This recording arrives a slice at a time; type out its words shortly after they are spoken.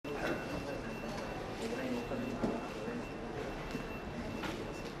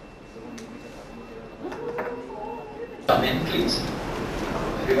come in, please.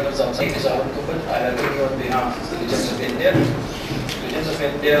 Everyone is outside. I welcome you on behalf of the Legends of India. Legends of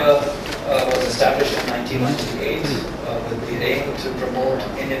India was established in 1998 with the aim to promote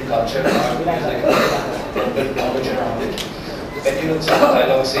Indian culture, art, music, and build knowledge around it. The Pendulum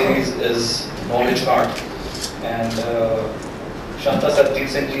dialogue series is knowledge art, and Shanta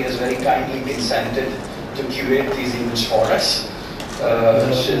recently has very kindly consented to curate these events for us.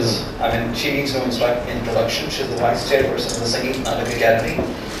 She needs no introduction. She's the Vice Chairperson of the Singh Academy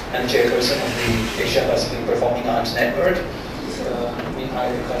and Chairperson of the Asia Pacific Performing Arts Network. May I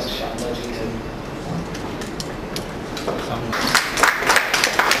request Shanta ji to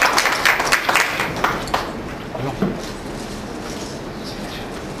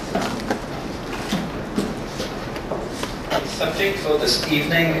The subject for this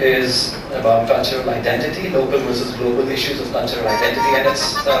evening is about cultural identity, local versus global issues of cultural identity, and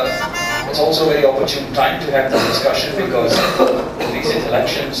it's also a very opportune time to have this discussion because the recent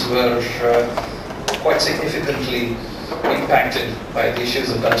elections were quite significantly impacted by the issues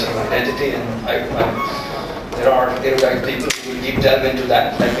of cultural identity, and there are erudite people who will deep delve into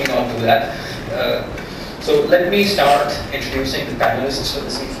that. Let me not do that. So let me start introducing the panelists for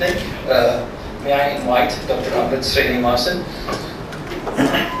this evening. May I invite Dr. Amrit Srinivasan.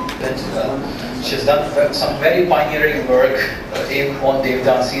 She's done some very pioneering work on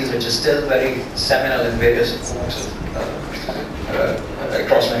Devdasis, which is still very seminal in various forms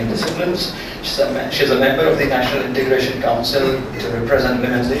across many disciplines. She's a member of the National Integration Council to represent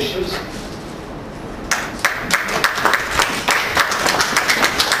women's issues.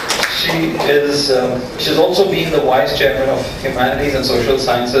 She's also been the Vice Chairman of Humanities and Social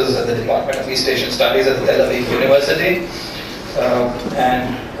Sciences at the Department of East Asian Studies at the Tel Aviv University,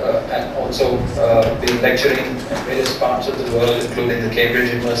 and also been lecturing in various parts of the world, including the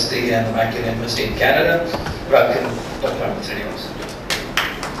Cambridge University and the Mansingh University in Canada. Welcome, Dr. Amrit Srinivasan.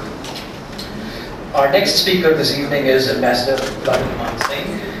 Our next speaker this evening is Ambassador Lalit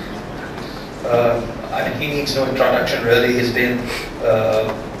Mansingh. He needs no introduction really. He's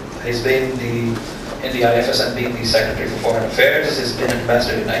been in the IFSNB, the Secretary for Foreign Affairs. He's been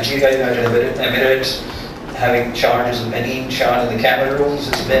ambassador to Nigeria, United Emirates, having charges of Benin, Chad, and the Cameroons.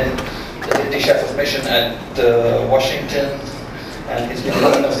 He's been the Deputy Chief of Mission at Washington, and he's been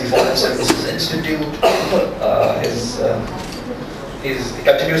dean of the Foreign Services Institute. He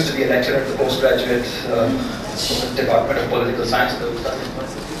continues to be a lecturer at the postgraduate Department of Political Science.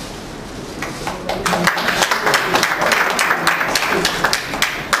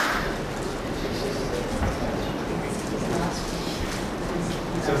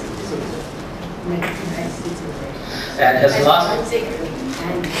 And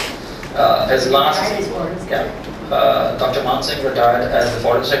Dr. Mansingh retired as the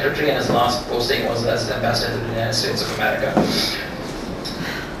Foreign Secretary, and his last posting was as Ambassador to the United States of America.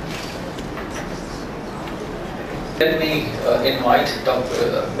 Let me invite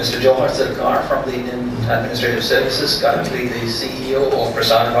Mr. Jawhar Sarkar from the Indian Administrative Services, currently the CEO of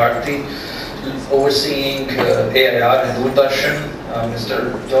Prasar Bharati, overseeing AIR and Doordarshan.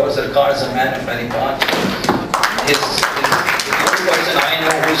 Mr. Jawhar Sarkar is a man of many parts. He's the only person I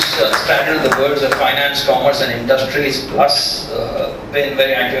know who's straddled the worlds of finance, commerce, and industries, plus been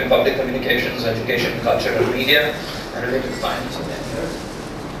very active in public communications, education, culture, and media, and related finance.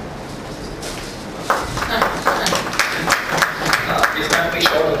 Please not be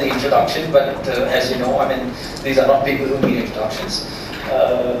short of the introduction, but as you know, these are not people who need introductions.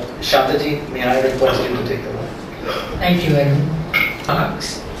 Shanta ji, may I request you to take the floor? Thank you very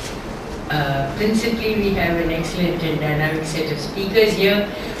much. Principally, we have an excellent and dynamic set of speakers here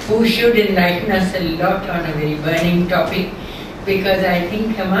who should enlighten us a lot on a very burning topic, because I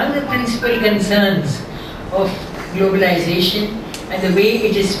think among the principal concerns of globalization and the way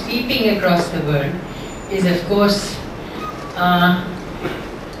it is sweeping across the world is, of course,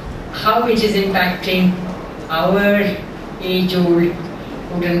 how it is impacting our age-old,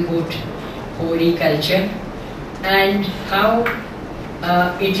 quote-unquote, holy culture, and how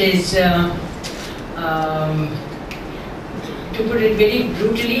it is, to put it very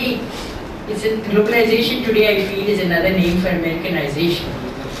brutally, globalization today I feel is another name for Americanization.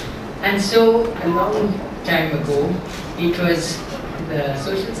 And so a long time ago, it was the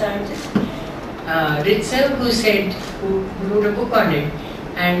social scientist Ritzer who wrote a book on it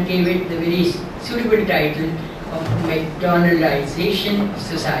and gave it the very suitable title of McDonaldization of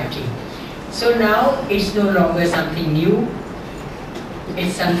society. So now it's no longer something new.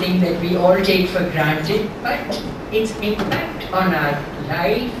 It's something that we all take for granted, but its impact on our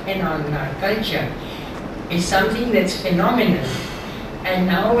life and on our culture is something that's phenomenal. And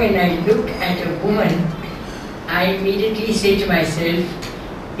now when I look at a woman I immediately say to myself,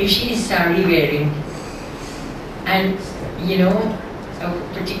 if she is sari wearing and a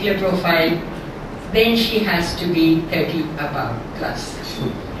particular profile, then she has to be 30 above plus.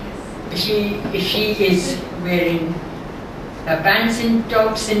 If she is wearing pants and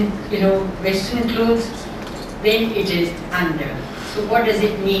tops and Western clothes, then it is under. So what does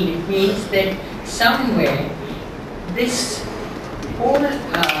it mean? It means that somewhere this whole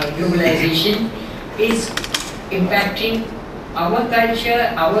globalization is impacting our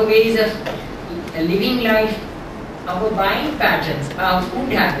culture, our ways of living life, our buying patterns, our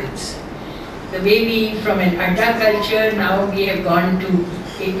food habits. The way we, from an adda culture, now we have gone to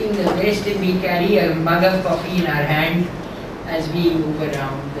taking the West and we carry a mug of coffee in our hand as we move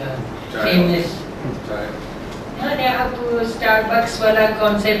around the famous. Starbucks wala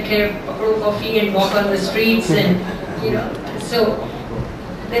concept hai, pakdo coffee and walk on the streets and so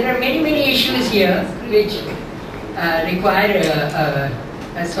there are many issues here which require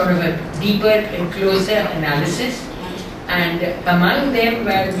a sort of a deeper and closer analysis. And among them,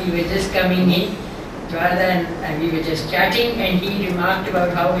 while we were just coming in, and we were just chatting, and he remarked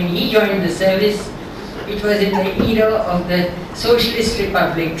about how when he joined the service, it was in the era of the socialist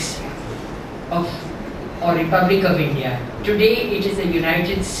republics or Republic of India. Today, it is the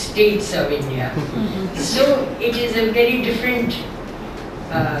United States of India. So it is a very different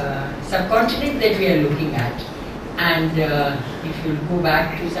subcontinent that we are looking at. And if you go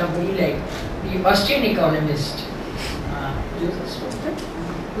back to somebody like the Austrian economist,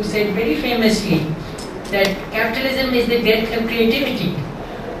 who said very famously that capitalism is the death of creativity.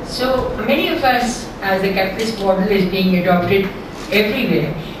 So many of us, as the capitalist model is being adopted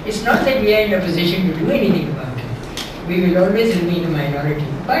everywhere, it's not that we are in a position to do anything about it. We will always remain a minority.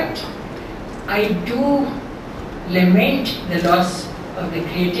 But I do lament the loss of the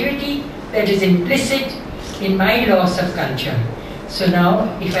creativity that is implicit in my loss of culture. So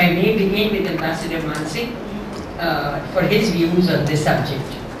now, if I may begin with Ambassador Mansingh for his views on this subject.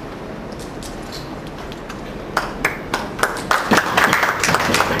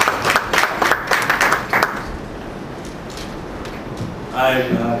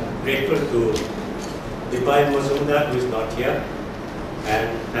 I'm grateful to Dipai Mazumdar, who is not here,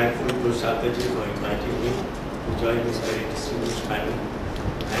 and thankful to Shanta ji for inviting me to join this very distinguished panel,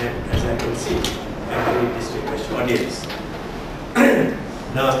 and as I can see, a very distinguished audience.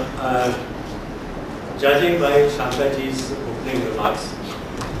 Now, judging by Shanta ji's opening remarks,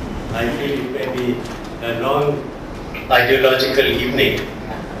 I feel it may be a long ideological evening.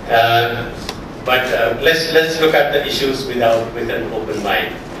 But let's look at the issues with an open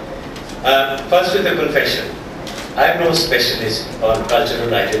mind. First, with a confession, I am no specialist on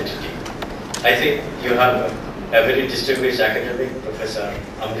cultural identity. I think you have a very distinguished academic, Professor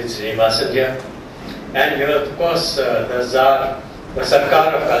Amrit Srinivasan here, and you have, of course, the Tsar, the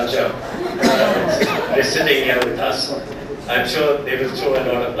Sarkar of culture, is sitting here with us. I'm sure they will throw a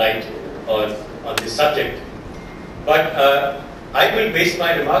lot of light on this subject. But I will base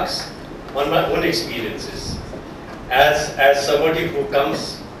my remarks on my own experiences as somebody who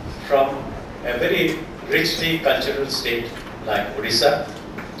comes from a very richly cultural state like Odisha,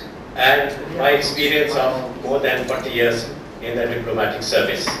 and my experience of more than 40 years in the diplomatic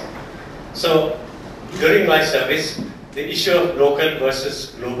service. So during my service, the issue of local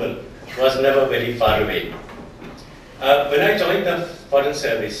versus global was never very far away. When I joined the Foreign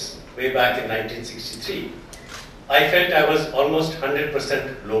Service way back in 1963, I felt I was almost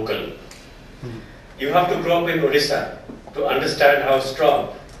 100% local. You have to grow up in Odisha to understand how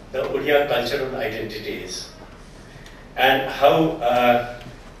strong the Odia cultural identity is, and how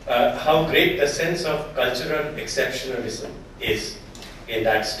great the sense of cultural exceptionalism is in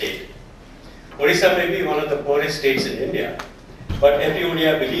that state. Odisha may be one of the poorest states in India, but every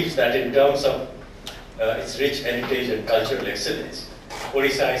Odia believes that in terms of its rich heritage and cultural excellence,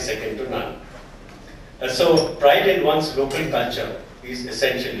 Odisha is second to none. So pride in one's local culture is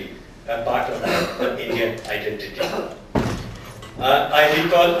essentially a part of the Indian identity. I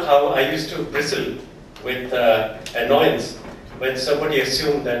recall how I used to bristle with annoyance when somebody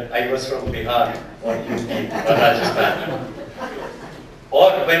assumed that I was from Bihar or UP or Rajasthan.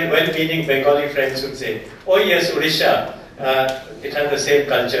 Or when well-meaning Bengali friends would say, oh yes, Odisha, it has the same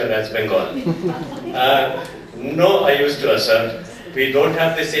culture as Bengal. No, I used to assert, we don't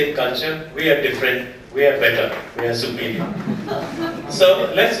have the same culture, we are different, we are better, we are superior.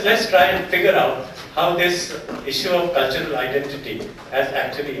 So let's try and figure out how this issue of cultural identity has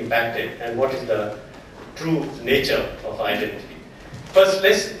actually impacted and what is the true nature of identity. First,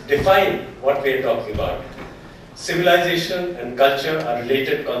 let's define what we are talking about. Civilization and culture are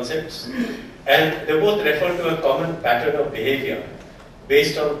related concepts. And they both refer to a common pattern of behavior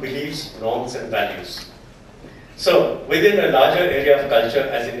based on beliefs, norms, and values. So, within a larger area of culture,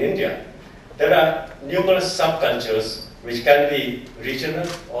 as in India, there are numerous subcultures which can be regional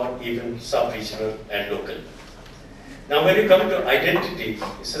or even sub-regional and local. Now, when you come to identity,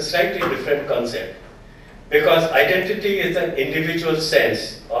 it's a slightly different concept, because identity is an individual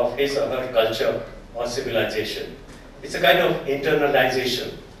sense of his or her culture or civilization. It's a kind of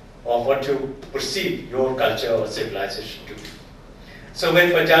internalization of what you perceive your culture or civilization to be. So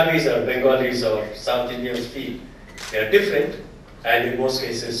when Punjabis or Bengalis or South Indians feel they are different, and in most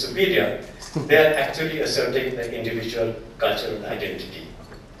cases superior, they are actually asserting the individual cultural identity.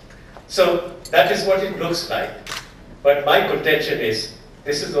 So that is what it looks like. But my contention is,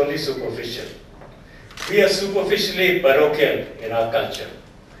 this is only superficial. We are superficially parochial in our culture.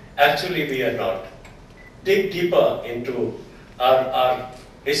 Actually, we are not. Dig deeper into our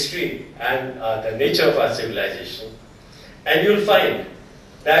history and the nature of our civilization, and you'll find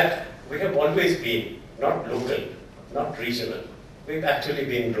that we have always been not local, not regional. We've actually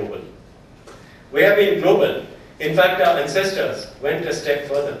been global. We have been global. In fact, our ancestors went a step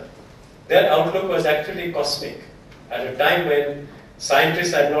further. Their outlook was actually cosmic. At a time when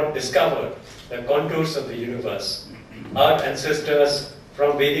scientists had not discovered the contours of the universe, our ancestors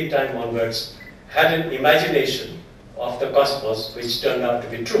from Vedic time onwards had an imagination of the cosmos which turned out to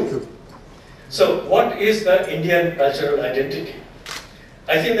be true. So what is the Indian cultural identity?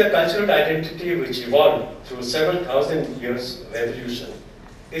 I think the cultural identity which evolved through several thousand years of evolution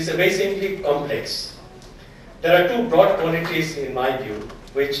is amazingly complex. There are two broad qualities in my view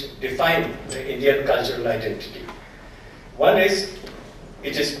which define the Indian cultural identity. One is,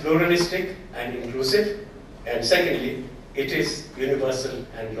 it is pluralistic and inclusive, and secondly, it is universal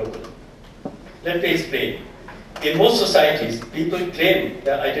and global. Let me explain. In most societies, people claim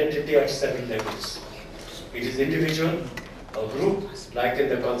their identity at several levels. It is individual, a group, like in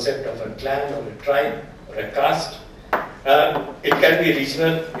the concept of a clan or a tribe or a caste. It can be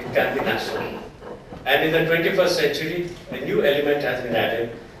regional, it can be national. And in the 21st century, a new element has been added,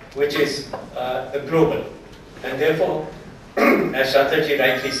 which is the global. And therefore, as Shanta ji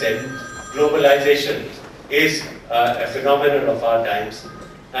rightly said, globalization is a phenomenon of our times,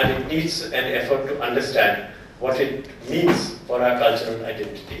 and it needs an effort to understand what it means for our cultural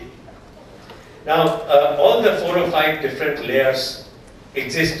identity. Now, all the 4 or 5 different layers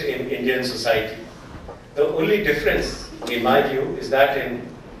exist in Indian society. The only difference, in my view, is that in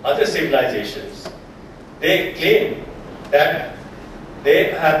other civilizations, they claim that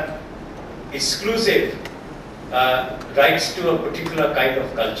they have exclusive rights to a particular kind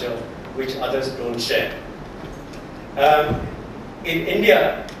of culture which others don't share. In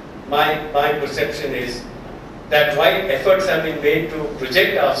India, my perception is that while efforts have been made to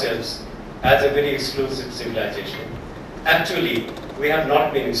project ourselves as a very exclusive civilization, actually we have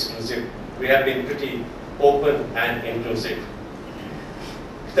not been exclusive. We have been pretty open and inclusive.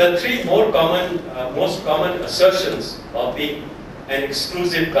 The 3 most common assertions of being an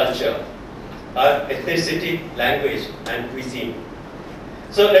exclusive culture are ethnicity, language, and cuisine.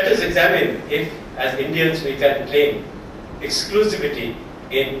 So let us examine if, as Indians, we can claim exclusivity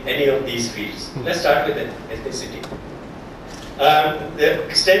in any of these fields. Let's start with ethnicity. The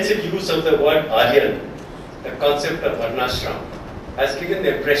extensive use of the word Aryan, the concept of Varnashram, has given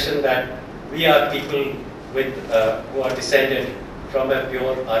the impression that we are people with, who are descended from a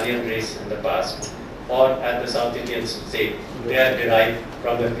pure Aryan race in the past, or as the South Indians would say, they are derived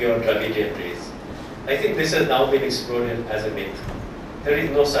from a pure Dravidian race. I think this has now been exploded as a myth. There is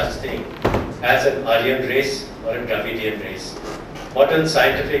no such thing as an Aryan race or a Dravidian race. Modern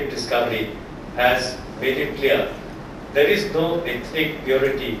scientific discovery has made it clear there is no ethnic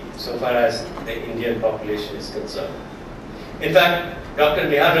purity so far as the Indian population is concerned. In fact, Dr.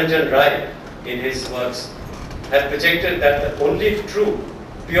 Niharanjan Rai, in his works, has projected that the only true,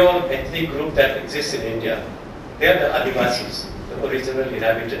 pure ethnic group that exists in India, they are the Adivasis, the original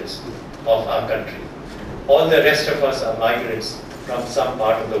inhabitants of our country. All the rest of us are migrants from some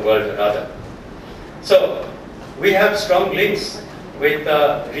part of the world or other. So, we have strong links with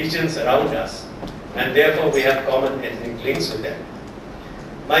the regions around us, and therefore we have common ethnic links with them.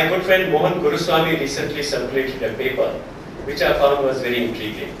 My good friend Mohan Guruswamy recently circulated a paper which I found was very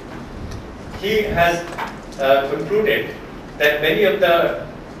intriguing. He has concluded that many of the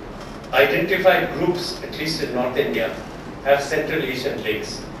identified groups, at least in North India, have Central Asian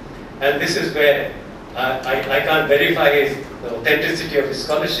links. And this is where I can't verify the authenticity of his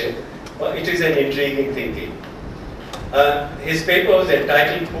scholarship, but it is an intriguing thinking. His paper was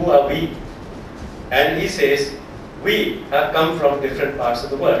entitled, "Who Are We?" And he says, we have come from different parts of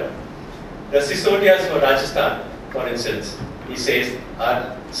the world. The Sisodias for Rajasthan, for instance, he says,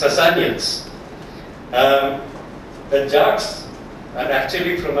 are Sasanians. The Jats are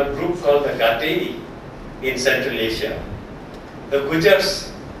actually from a group called the Gatei in Central Asia. The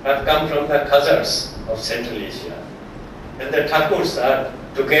Gujars have come from the Khazars of Central Asia. And the Thakurs are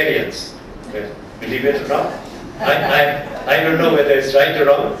Tugarians. Believe it or not. I don't know whether it's right or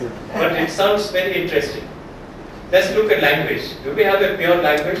wrong, but it sounds very interesting. Let's look at language. Do we have a pure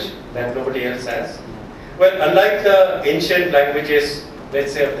language that nobody else has? Well, unlike the ancient languages,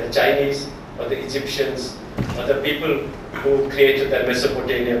 let's say of the Chinese or the Egyptians or the people who created the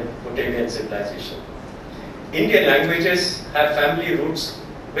Mesopotamian civilization, Indian languages have family roots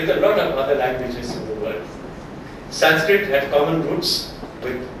with a lot of other languages in the world. Sanskrit had common roots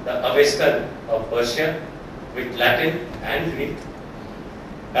with the Avestan of Persia, with Latin and Greek.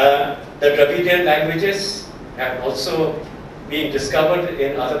 The Dravidian languages have also been discovered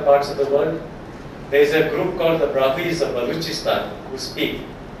in other parts of the world. There is a group called the Brahmis of Baluchistan who speak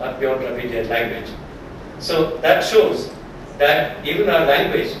a pure Dravidian language. So that shows that even our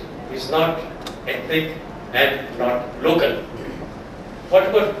language is not ethnic and not local. What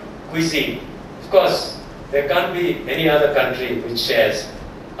about cuisine? Of course, there can't be any other country which shares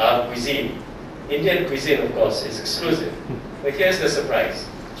our cuisine. Indian cuisine, of course, is exclusive. But here's the surprise.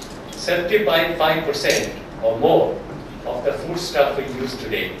 75% or more of the foodstuff we use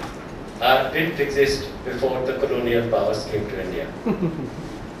today didn't exist before the colonial powers came to India.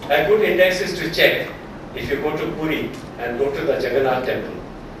 A good index is to check if you go to Puri and go to the Jagannath temple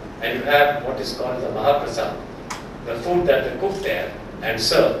and you have what is called the Mahaprasad, the food that they cook there and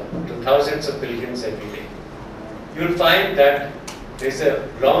serve to thousands of pilgrims every day. You'll find that there's a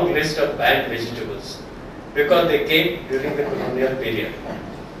long list of banned vegetables because they came during the colonial period.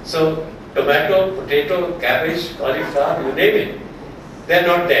 So tomato, potato, cabbage, cauliflower, you name it, they're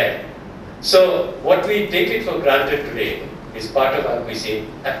not there. So what we take it for granted today is part of our cuisine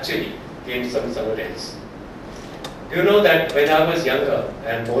actually came from somewhere else. Do you know that when I was younger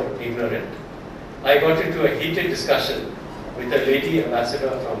and more ignorant, I got into a heated discussion with a lady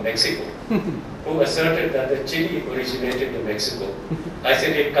ambassador from Mexico who asserted that the chili originated in Mexico. I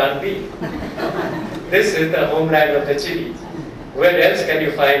said it can't be. This is the homeland of the chili. Where else can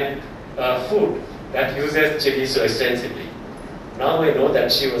you find food that uses chili so extensively? Now I know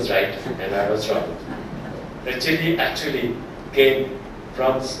that she was right and I was wrong. The chili actually came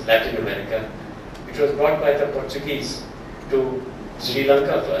from Latin America. It was brought by the Portuguese to Sri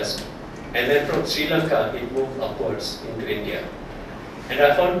Lanka first, and then from Sri Lanka it moved upwards into India. And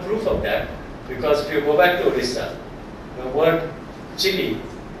I found proof of that because if you go back to Orissa, the word chili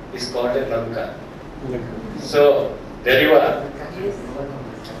is called a lanka. So there you are.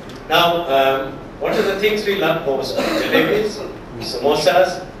 Now, what are the things we love most? Jalebis,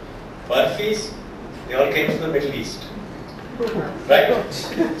 samosas, barfis, they all came from the Middle East. Right?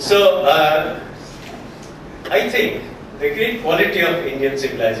 So, I think the great quality of Indian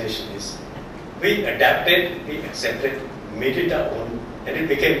civilization is we adapted, we accepted, made it our own, and it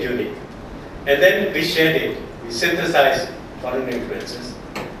became unique. And then we shared it, we synthesized foreign influences,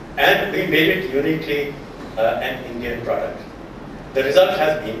 and we made it uniquely an Indian product. The result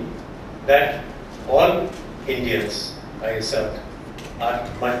has been that all Indians, I assert, are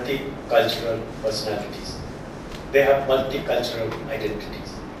multicultural personalities. They have multicultural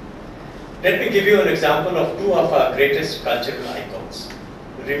identities. Let me give you an example of two of our greatest cultural icons,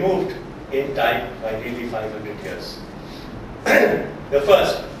 removed in time by nearly 500 years. The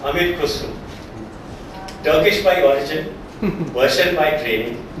first, Amrit Khusro, Turkish by origin, Persian by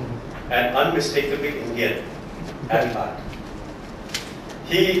training, and unmistakably Indian at heart.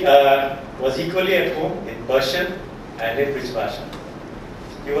 He was equally at home in Persian and in Brijbhasha.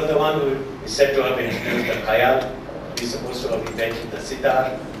 He was the one who is said to have introduced the khayal. He's supposed to have invented the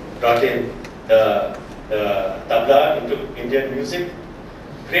sitar, brought in the tabla into Indian music.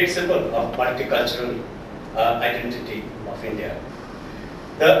 Great symbol of multicultural identity of India.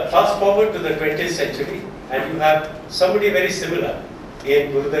 Fast forward to the 20th century, and you have somebody very similar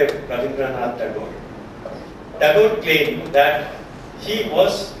in Gurudev Rabindranath Tagore. Tagore claimed that he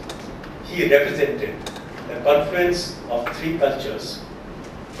represented the confluence of three cultures: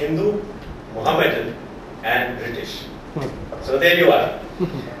 Hindu, Mohammedan, and British. So there you are.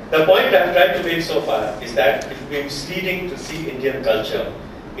 The point I've tried to make so far is that it will be misleading to see Indian culture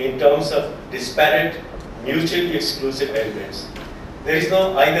in terms of disparate, mutually exclusive elements. There is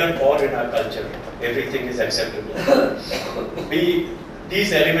no either or in our culture. Everything is acceptable.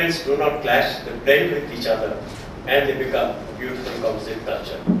 These elements do not clash, they blend with each other, and they become a beautiful composite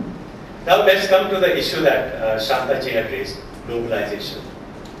culture. Now let's come to the issue that Shanta ji had raised, globalization.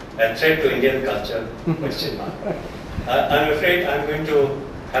 a threat to Indian culture? Question mark. I'm afraid I'm going to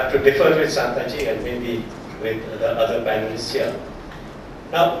have to differ with Shantaji and maybe with the other panelists here.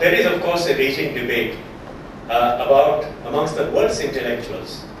 Now, there is of course a raging debate amongst the world's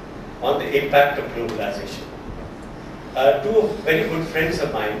intellectuals on the impact of globalization. Two very good friends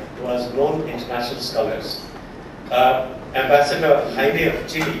of mine, who are known international scholars, Ambassador Jaime of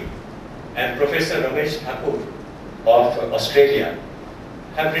Chile and Professor Ramesh Thakur of Australia,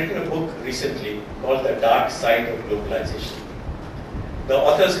 have written a book recently called The Dark Side of Globalization. The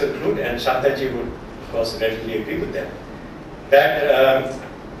authors conclude, and Shantaji would of course readily agree with them, that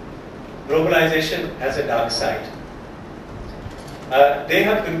globalization has a dark side. They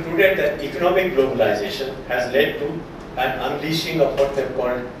have concluded that economic globalization has led to an unleashing of what they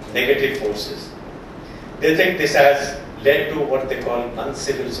call negative forces. They think this has led to what they call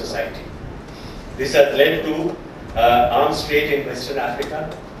uncivil society. This has led to arms trade in Western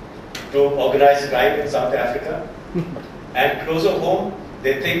Africa, to organized crime in South Africa, and closer home,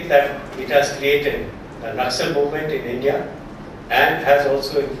 they think that it has created a Naxal movement in India and has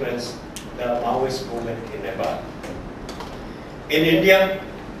also influenced the Maoist movement in Nepal. In India,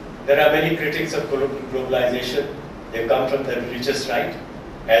 there are many critics of globalization. They come from the religious right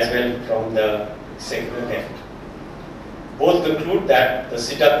as well from the secular left. Both conclude that the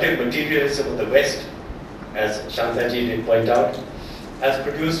seductive materialism of the West, as Shantaji did point out, has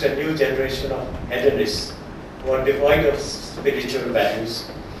produced a new generation of hedonists who are devoid of spiritual values,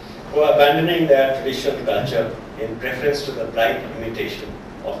 who are abandoning their traditional culture in preference to the blind imitation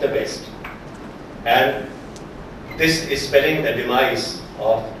of the West. And this is spelling the demise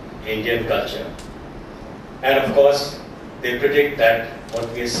of Indian culture. And of course, they predict that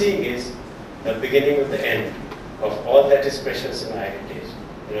what we are seeing is the beginning of the end of all that is precious in our heritage,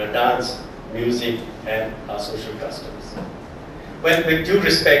 in our dance, music, and our social customs. Well, with due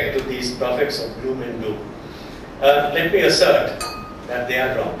respect to these prophets of gloom and doom, let me assert that they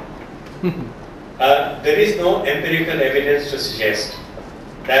are wrong. There is no empirical evidence to suggest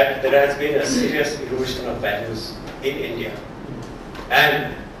that there has been a serious erosion of values in India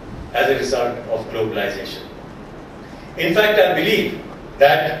and as a result of globalization. In fact, I believe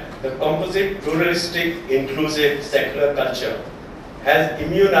that the composite, pluralistic, inclusive, secular culture has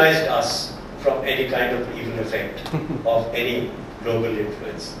immunized us from any kind of evil effect of any global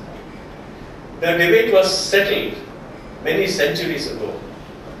influence. The debate was settled many centuries ago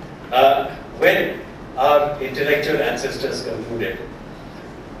when our intellectual ancestors concluded,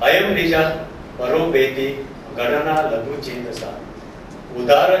 Ayam Rija Paro Beti Gadana Lagu Chendasa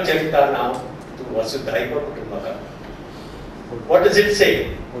Udara Charita Nam Tu Vasudhaiva Kutumbaka. What does it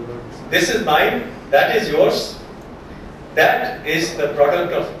say? This is mine, that is yours. That is the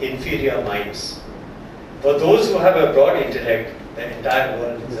product of inferior minds. For those who have a broad intellect, the entire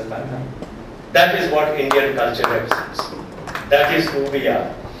world is a family. That is what Indian culture represents. That is who we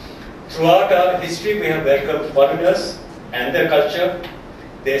are. Throughout our history, we have welcomed foreigners and their culture.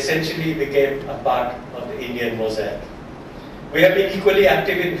 They essentially became a part of the Indian mosaic. We have been equally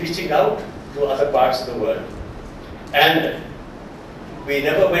active in reaching out to other parts of the world. And we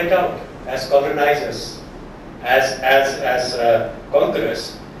never went out as colonizers, as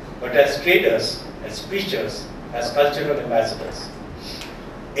conquerors, but as traders, as preachers, as cultural ambassadors.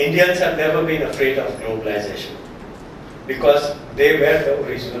 Indians have never been afraid of globalization because they were the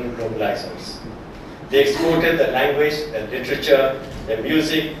original globalizers. They exported the language, the literature, the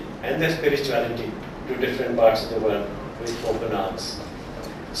music, and the spirituality to different parts of the world with open arms.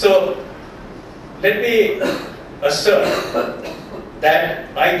 So, let me assert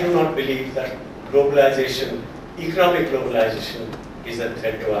that I do not believe that globalization, economic globalization, is a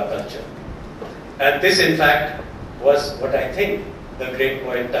threat to our culture. And this, in fact, was what I think the great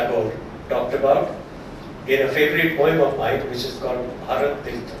poet Tagore talked about in a favorite poem of mine, which is called Bharat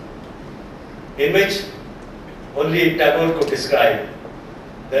Tirtha, in which only Tagore could describe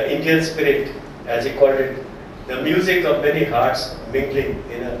the Indian spirit, as he called it, the music of many hearts mingling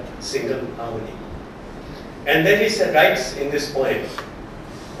in a single harmony. And then he writes in this poem,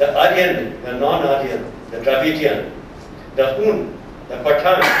 the Aryan, the non-Aryan, the Dravidian, the Hun, the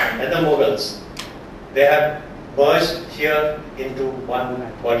Pathan, and the Mughals, they have merged here into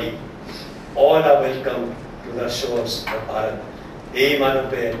one body. All are welcome to the shores of Bharat. Ei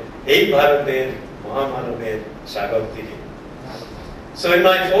Manaper, Ei Bharater, Mahamanaper, Shagavtiri. So in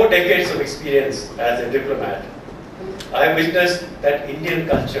my 4 decades of experience as a diplomat, I have witnessed that Indian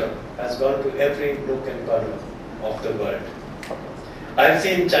culture has gone to every nook and corner of the world. I have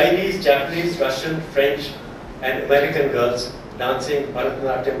seen Chinese, Japanese, Russian, French, and American girls dancing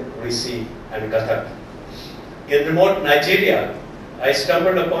Bharatanatyam, Odissi, and Kathak. In remote Nigeria, I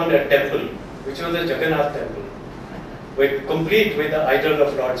stumbled upon a temple, which was a Jagannath temple, complete with the idol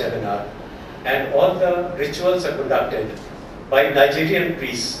of Lord Jagannath. And all the rituals are conducted by Nigerian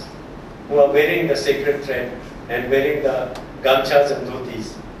priests who are wearing the sacred thread and wearing the gamchas and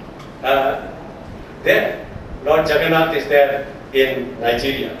dhotis. There, Lord Jagannath is there in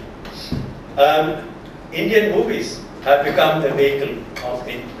Nigeria. Indian movies have become the vehicle of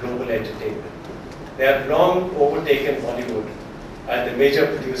the global entertainment. They have long overtaken Bollywood as the major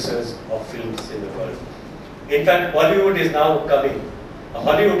producers of films in the world. In fact, Bollywood is now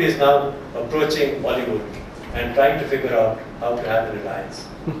Hollywood is now approaching Bollywood and trying to figure out how to have an alliance.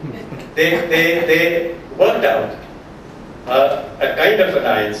 They worked out a kind of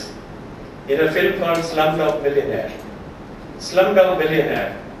alliance in a film called Slumdog Millionaire. Slumdog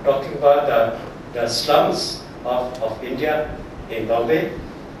Millionaire, talking about the slums of India in Bombay.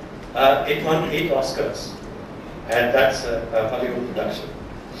 It won 8 Oscars, and that's a Hollywood production.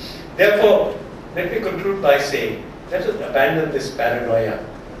 Therefore, let me conclude by saying, let us abandon this paranoia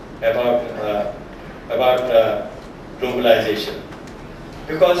about globalization,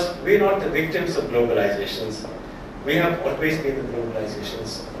 because we're not the victims of globalizations. We have always been the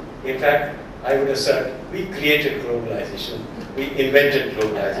globalizations. In fact, I would assert we created globalization. We invented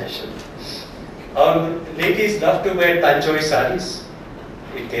globalization. Our ladies love to wear tanchoi saris.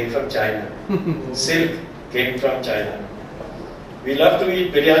 It came from China. Silk came from China. We love to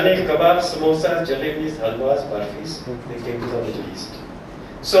eat biryani, kebabs, samosas, jalebis, halwas, barfis. They came from the Middle East.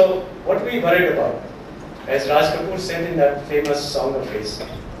 So, what are we worried about? As Raj Kapoor said in that famous song of his,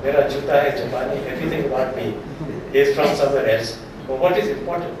 Mera juta hai Japani, everything about me is from somewhere else. But what is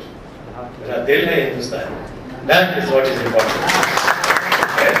important? Mera dil hai Hindustani. That is what is important.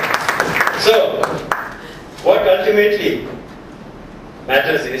 Okay? So, what ultimately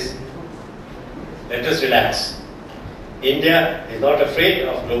matters is, let us relax. India is not afraid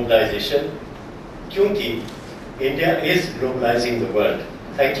of globalization, because India is globalizing the world.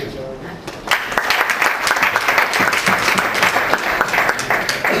 Thank you.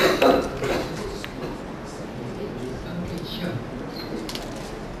 Okay, sure.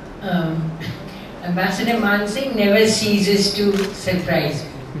 Ambassador Mansingh never ceases to surprise me.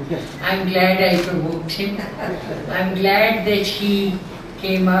 I'm glad I provoked him. I'm glad that he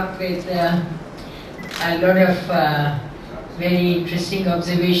came up with a lot of very interesting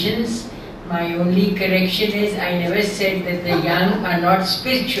observations. My only correction is I never said that the young are not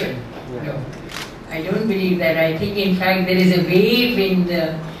spiritual. No, I don't believe that. I think in fact there is a wave in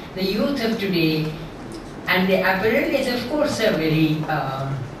the youth of today, and the apparel is of course a very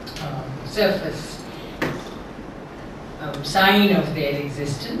surface sign of their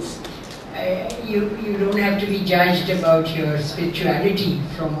existence. You don't have to be judged about your spirituality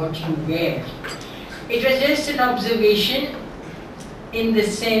from what you wear. It was just an observation in the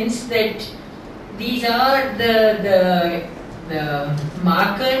sense that these are the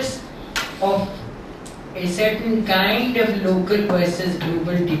markers of a certain kind of local versus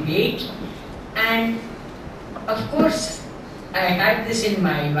global debate. And of course, I had this in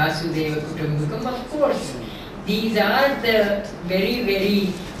mind, Vasudeva Kutumbakam. Of course, these are the very,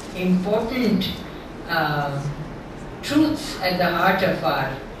 very important truths at the heart of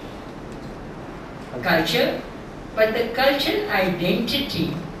our culture. But the cultural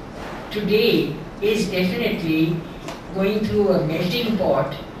identity today is definitely going through a melting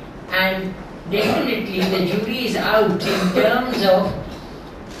pot, and definitely the jury is out in terms of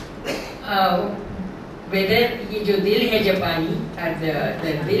whether ये जो दिल है जापानी और the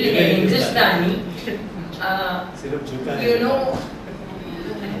दिल है हिंदुस्तानी, you know,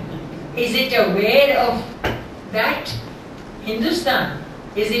 is it aware of that Hindustan?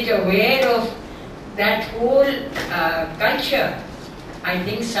 Is it aware of that whole culture? I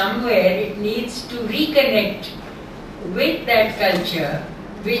think somewhere it needs to reconnect with that culture,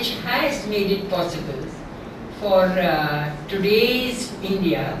 which has made it possible for today's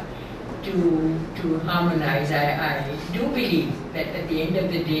India to harmonize. I do believe that at the end of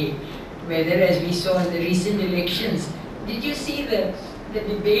the day, whether as we saw in the recent elections, did you see the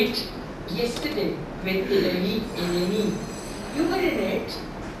debate yesterday with Eleni? You were in it.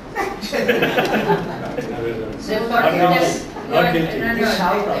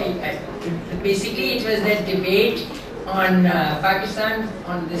 Basically, it was that debate on Pakistan,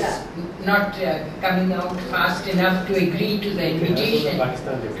 on this not coming out fast enough to agree to the invitation.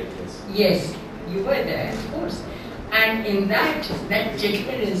 Pakistan debate, yes, you were there, of course. And in that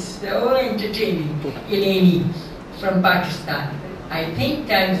gentleman is so entertaining, Eleni from Pakistan. I think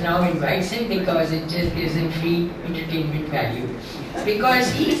Times Now invites him because it just gives him free entertainment value.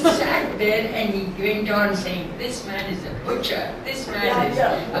 Because he sat there and he went on saying, this man is a butcher, this man is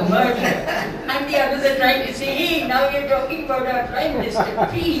a murderer. And the others are trying to say, hey, now you're talking about our Prime Minister,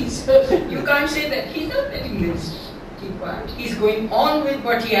 please. You can't say that. He's not letting this keep quiet. He's going on with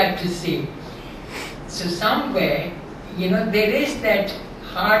what he had to say. So somewhere, there is that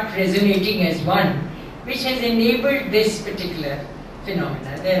heart resonating as one, which has enabled this particular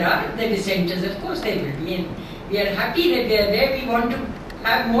phenomena. There are the dissenters, of course there will be, and we are happy that they are there. We want to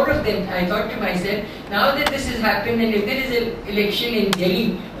have more of them. I thought to myself, now that this has happened, and if there is an election in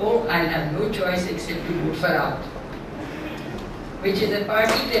Delhi, I'll have no choice except to vote for AAP, which is a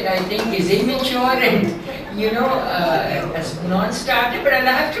party that I think is immature and, a non-starter, but I'll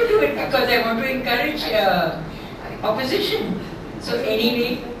have to do it because I want to encourage opposition. So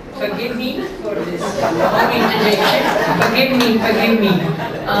anyway, forgive me for this long interjection. Forgive me.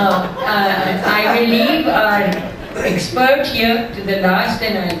 I will leave our expert here to the last,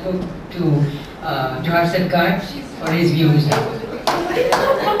 and I'll go to Jawahar Sarkar for his views.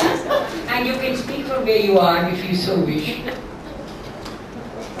 And you can speak from where you are if you so wish.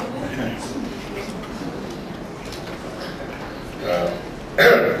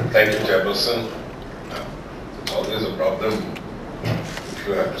 Thank you, Chairperson. Always a problem if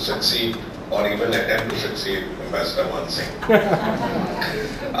you have to succeed or even attempt to succeed Ambassador Mansingh.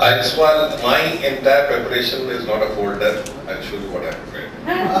 While my entire preparation is not a folder, I'll show you what I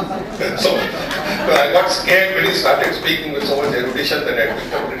prepared. So I got scared when he started speaking with so much erudition that I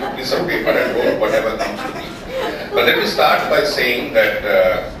picked up a little piece of paper and wrote whatever comes to me. But let me start by saying that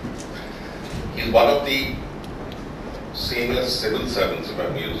he's one of the senior civil servants, if I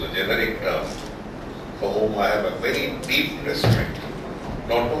may use a generic term, for whom I have a very deep respect.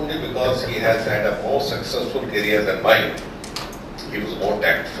 Not only because he has had a more successful career than mine, he was more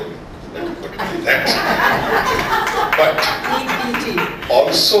tactful, let me put it like that. But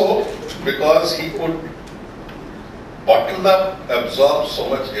also because he could bottle up, absorb so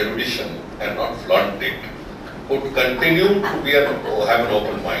much erudition and not flaunt it, could continue to have an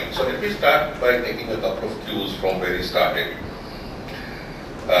open mind. So let me start by taking a couple of cues from where he started.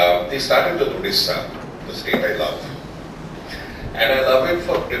 He started with Odisha, the state I love. And I love it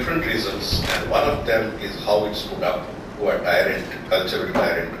for different reasons, and one of them is how it stood up to a tyrant, cultural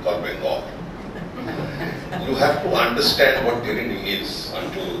tyrant called Bengal. You have to understand what tyranny is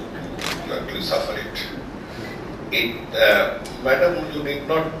until you actually suffer it. Madam, you need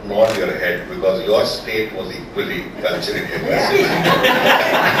not nod your head because your state was equally culturally aggressive.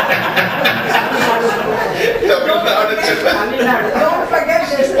 Don't forget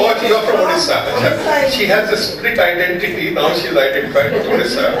this. Oh, you are from Odisha. She has a split identity. Now she is identified with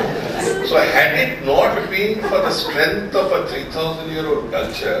Odisha. So had it not been for the strength of a 3,000-year-old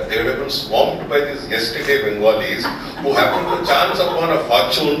culture, they would have been swamped by these yesterday Bengalis who happened to chance upon a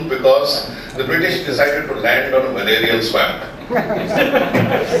fortune because the British decided to land on a malarial swamp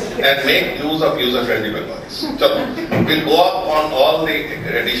and make use of user-friendly Bengalis. So we'll go up on all the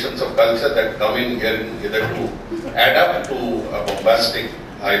additions of culture that come in here to add up to a bombastic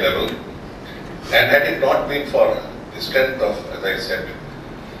high level. And had it not been for the strength of, as I said,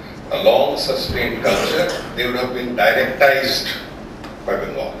 a long sustained culture, they would have been directized by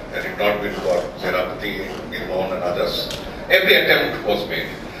Bengal. Had it not been for Serbjeet, Gilmon and others, every attempt was made.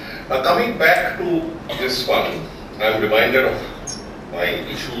 Now coming back to this one, I am reminded of my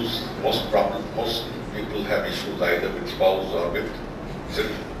issues. Most people have issues either with spouse or with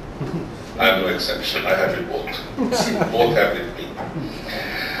children. I am no exception. I have it both. Both have with me.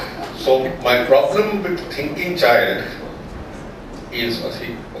 So my problem with thinking child is, of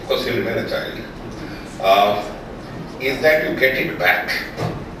course he'll remain a child, is that you get it back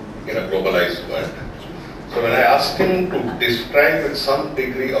in a globalized world. So when I asked him to describe with some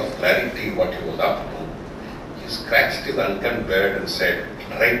degree of clarity what he was up to, he scratched his uncanny beard and said,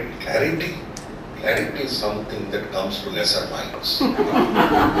 right, clarity? Clarity is something that comes to lesser minds.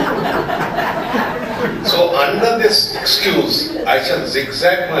 So under this excuse, I shall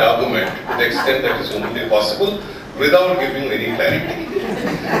zigzag my argument to the extent that is humanly possible without giving any clarity.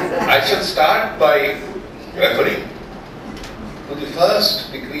 I shall start by referring to the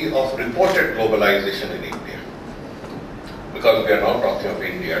first degree of reported globalization in India, because we are now talking of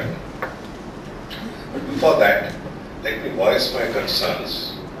India. But before that, let me voice my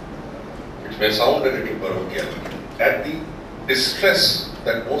concerns, which may sound a little parochial, at the distress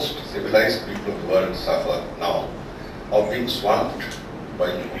that most civilized people of the world suffer now of being swamped by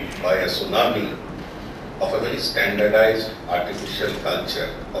a tsunami of a very standardized artificial culture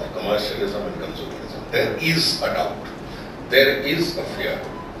of commercialism and consumerism. There is a doubt there is a fear.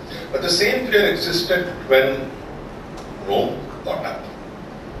 But the same fear existed when Rome got up.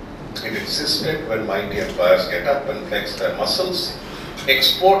 It existed when mighty empires get up and flex their muscles,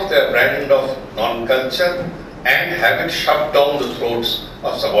 export their brand of non-culture, and have it shoved down the throats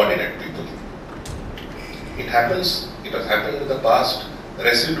of subordinate people. It happens, it has happened in the past,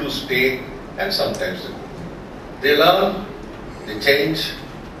 residues stay, and sometimes they go. They learn, they change.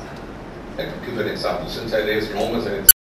 Let me give an example, since I raised Rome as an example.